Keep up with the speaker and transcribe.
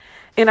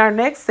In our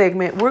next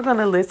segment, we're going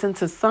to listen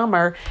to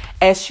Summer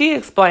as she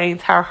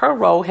explains how her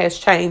role has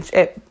changed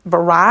at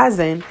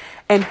Verizon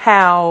and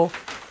how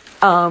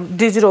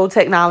digital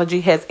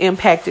technology has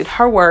impacted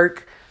her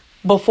work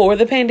before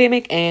the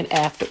pandemic and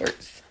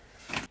afterwards.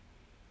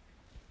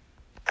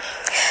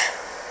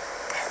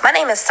 My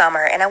name is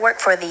Summer, and I work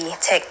for the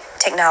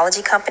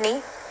technology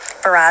company,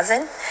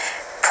 Verizon.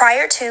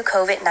 Prior to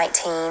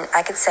COVID-19,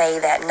 I could say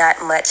that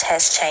not much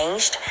has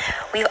changed.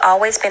 We've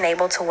always been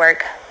able to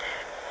work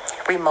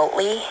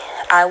remotely.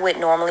 I would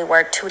normally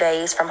work 2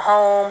 days from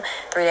home,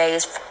 3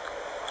 days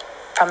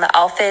from the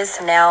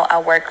office. Now I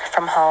work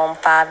from home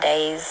 5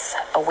 days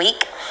a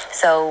week.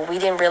 So we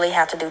didn't really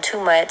have to do too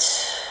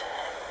much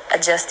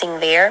adjusting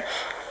there.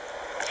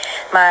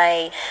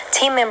 My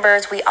team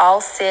members, we all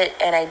sit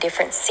in a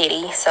different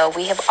city. So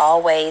we have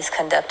always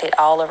conducted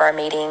all of our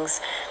meetings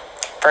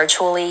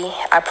virtually.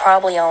 I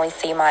probably only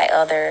see my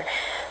other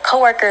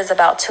coworkers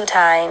about 2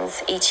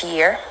 times each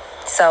year.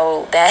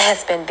 So that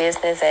has been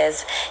business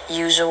as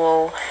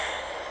usual.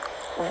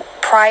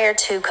 Prior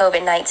to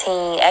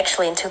COVID-19,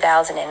 actually in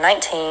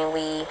 2019,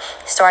 we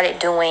started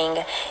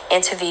doing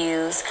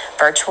interviews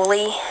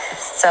virtually.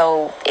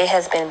 So it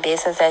has been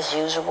business as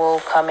usual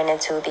coming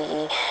into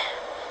the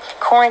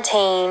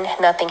quarantine.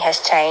 Nothing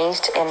has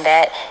changed in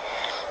that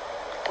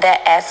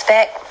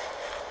aspect.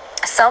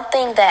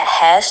 Something that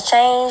has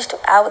changed,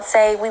 I would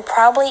say we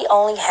probably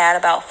only had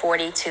about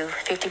 40 to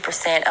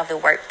 50% of the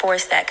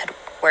workforce that could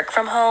work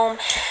from home.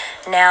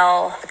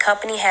 Now, the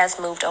company has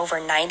moved over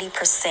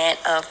 90%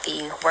 of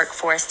the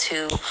workforce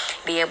to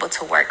be able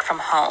to work from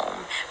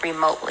home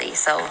remotely.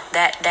 So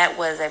that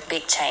was a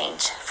big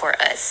change for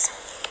us.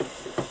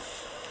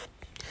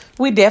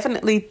 We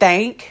definitely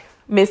thank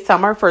Miss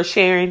Summer for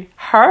sharing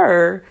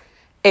her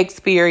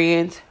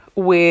experience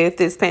with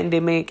this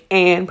pandemic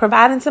and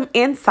providing some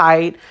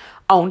insight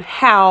on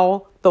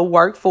how the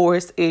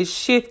workforce is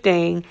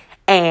shifting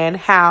and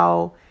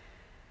how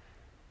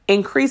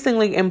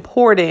increasingly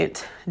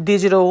important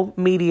digital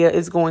media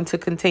is going to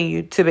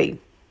continue to be.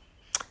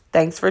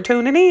 Thanks for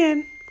tuning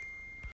in.